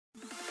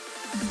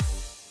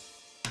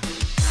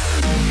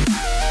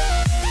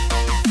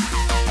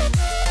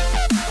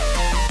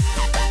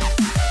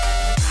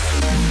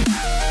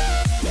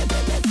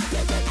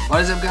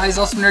What is up, guys?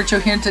 FallenRedZeo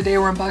here, and today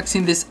we're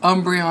unboxing this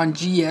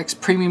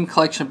Umbreon-GX Premium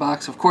Collection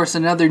box. Of course,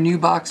 another new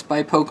box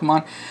by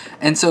Pokemon.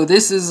 And so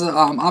this is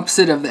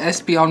opposite of the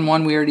Espeon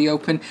one we already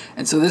opened.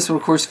 And so this one,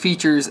 of course,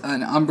 features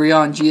an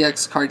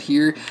Umbreon-GX card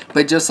here.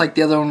 But just like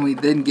the other one, we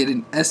then get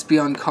an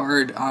Espeon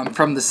card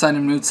from the Sun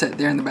and Moon set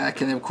there in the back.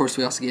 And then, of course,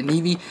 we also get an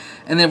Eevee.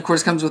 And then, of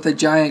course, comes with a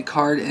giant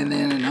card and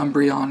then an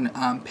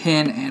Umbreon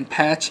pin and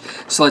patch.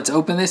 So let's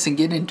open this and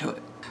get into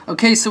it.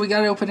 Okay, so we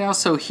got it open now.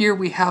 So here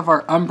we have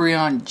our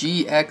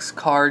Umbreon-GX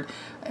card,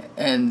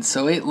 and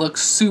so it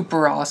looks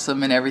super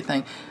awesome and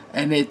everything.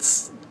 And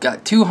it's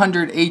got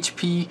 200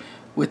 HP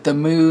with the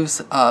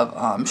moves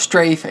of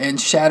Strafe and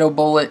Shadow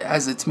Bullet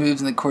as its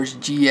moves, and of course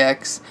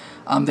GX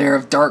there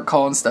of Dark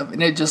Call and stuff.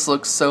 And it just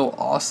looks so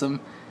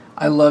awesome.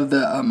 I love the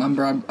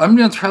Umbreon.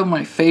 Umbreon's probably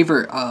my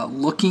favorite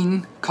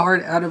looking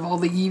card out of all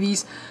the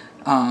Eevees.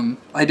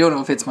 I don't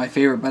know if it's my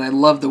favorite, but I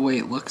love the way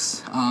it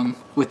looks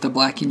with the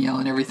black and yellow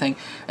and everything.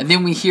 And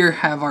then we here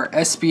have our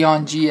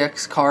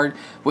Espeon-GX card,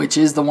 which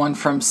is the one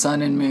from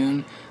Sun and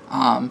Moon.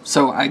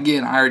 So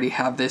again, I already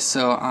have this,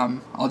 so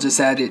I'll just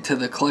add it to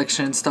the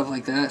collection and stuff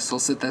like that. So I'll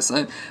set that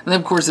aside. And then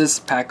of course this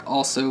pack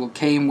also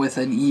came with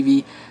an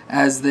Eevee,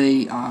 as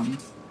they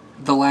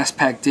the last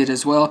pack did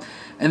as well.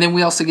 And then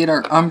we also get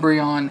our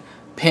Umbreon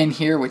pin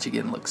here, which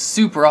again looks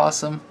super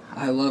awesome.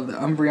 I love the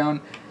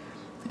Umbreon.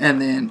 And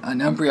then an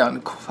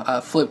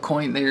Umbreon flip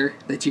coin there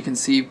that you can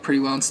see pretty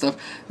well and stuff.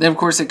 Then of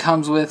course it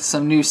comes with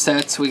some new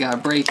sets. We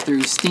got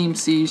Breakthrough, Steam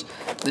Siege,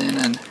 then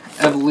an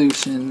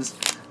Evolutions,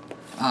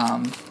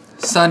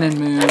 Sun and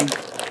Moon,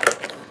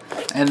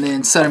 and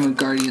then Sun and Moon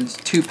Guardians,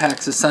 2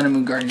 packs of Sun and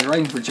Moon Guardians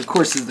Writing, which of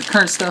course is the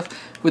current stuff,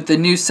 with the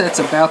new sets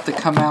about to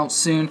come out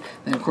soon.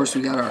 Then of course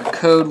we got our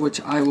code, which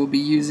I will be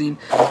using,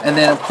 and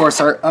then of course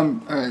our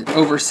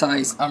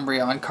oversized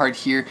Umbreon card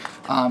here.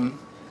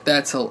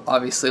 That's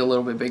obviously a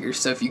little bit bigger,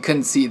 so if you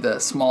couldn't see the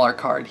smaller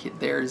card,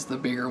 there's the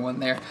bigger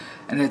one there,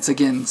 and it's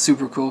again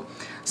super cool.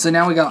 So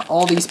now we got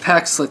all these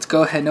packs. Let's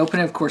go ahead and open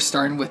it, of course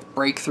starting with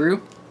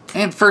Breakthrough.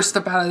 And first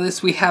up out of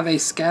this we have a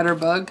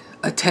Scatterbug,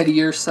 a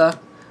Teddiursa,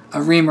 a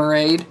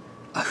Remoraid,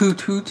 a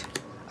Hoot,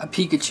 a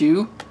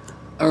Pikachu,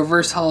 a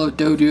Reverse Holo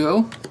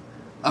Doduo,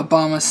 a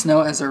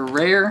Abomasnow as a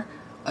rare,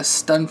 a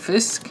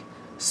Stunfisk,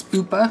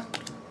 Spoopa,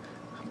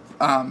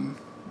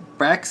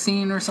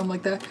 Braxine or something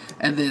like that,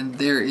 and then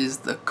there is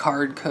the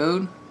card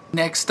code.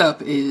 Next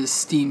up is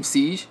Steam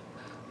Siege.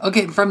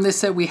 Okay, from this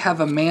set we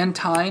have a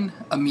Mantine,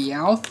 a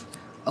Meowth,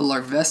 a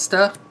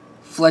Larvesta,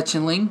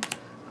 Fletchling,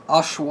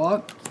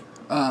 Oshawott,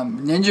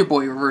 Ninja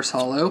Boy Reverse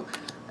Holo,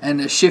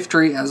 and a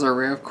Shiftry as a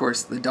rare, of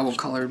course the double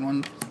colored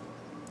one.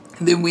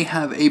 And then we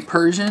have a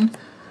Persian,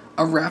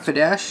 a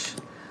Rapidash,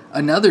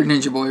 another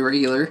Ninja Boy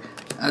regular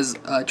as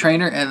a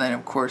trainer, and then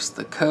of course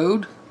the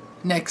code.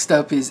 Next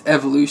up is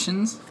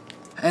Evolutions.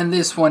 And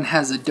this one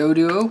has a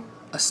Doduo,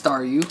 a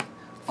Staryu,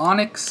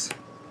 Onix,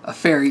 a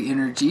Fairy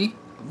Energy,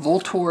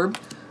 Voltorb,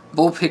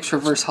 Vulpix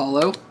Reverse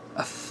Holo,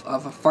 of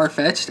a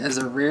Farfetch'd as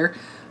a rare,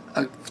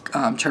 a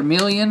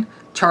Charmeleon,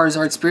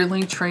 Charizard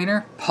Spirit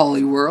Trainer,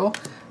 Poliwhirl,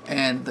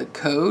 and the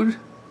code.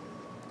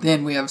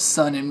 Then we have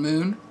Sun and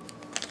Moon.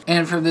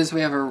 And from this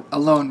we have a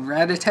Lone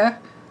Rattata,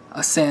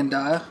 a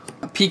Sandile,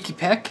 a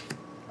Pikipek,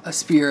 a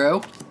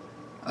Spearow,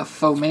 a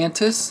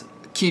Fomantis,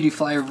 a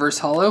Cutiefly Reverse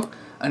Holo,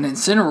 an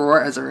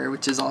Incineroar as a rare,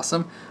 which is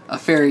awesome, a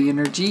Fairy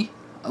Energy,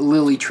 a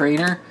Lily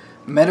Trainer,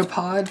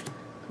 Metapod,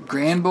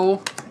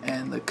 Granbull,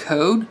 and the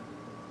code.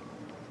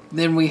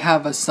 Then we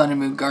have a Sun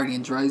and Moon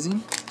Guardians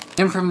Rising.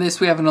 And from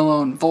this we have an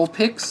Alolan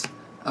Vulpix,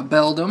 a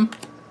Beldum,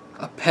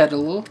 a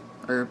Petalil,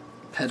 or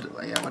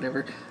yeah,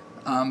 whatever,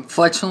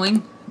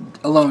 Fletchling,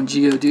 Alolan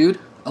Geodude,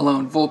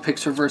 Alolan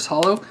Vulpix Reverse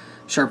Holo,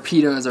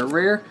 Sharpedo as a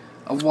rare,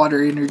 a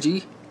Water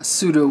Energy, a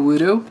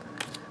Sudowoodo,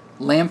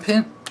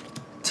 Lampent,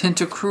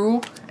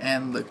 Tentacruel,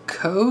 and the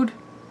code.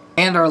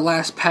 And our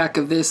last pack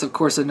of this, of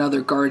course, another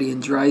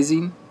Guardians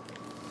Rising.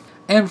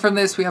 And from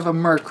this we have a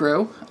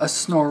Murkrow, a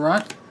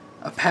Snorunt,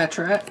 a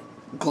Patrat,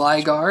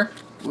 Gligar,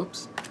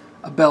 whoops,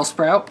 a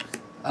Bellsprout,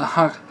 a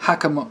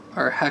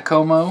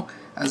Hakomo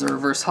as a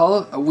reverse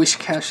holo, a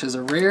Wishcash as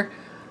a rare,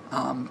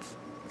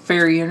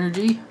 Fairy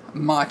Energy,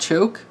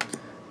 Machoke,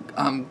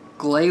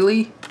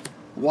 Glalie,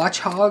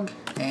 Watchog,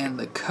 and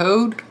the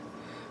code.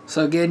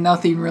 So again,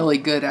 nothing really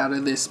good out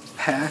of this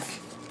pack.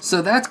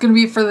 So that's going to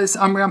be it for this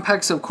Umbreon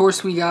pack. So of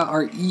course we got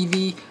our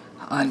Eevee,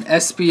 an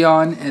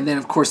Espeon, and then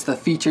of course the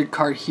featured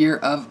card here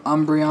of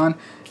Umbreon.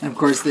 And of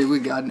course we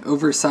got an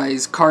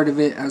oversized card of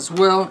it as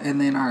well.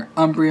 And then our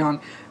Umbreon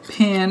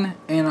pin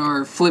and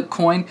our flip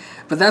coin.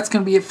 But that's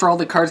going to be it for all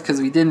the cards, because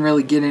we didn't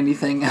really get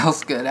anything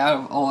else good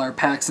out of all our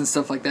packs and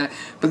stuff like that.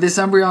 But this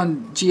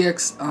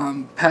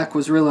Umbreon-GX pack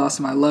was really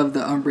awesome. I love the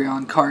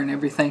Umbreon card and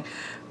everything.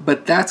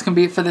 But that's going to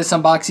be it for this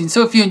unboxing.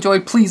 So if you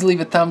enjoyed, please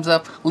leave a thumbs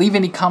up, leave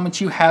any comments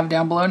you have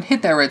down below, and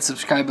hit that red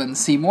subscribe button to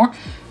see more.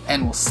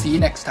 And we'll see you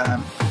next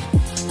time.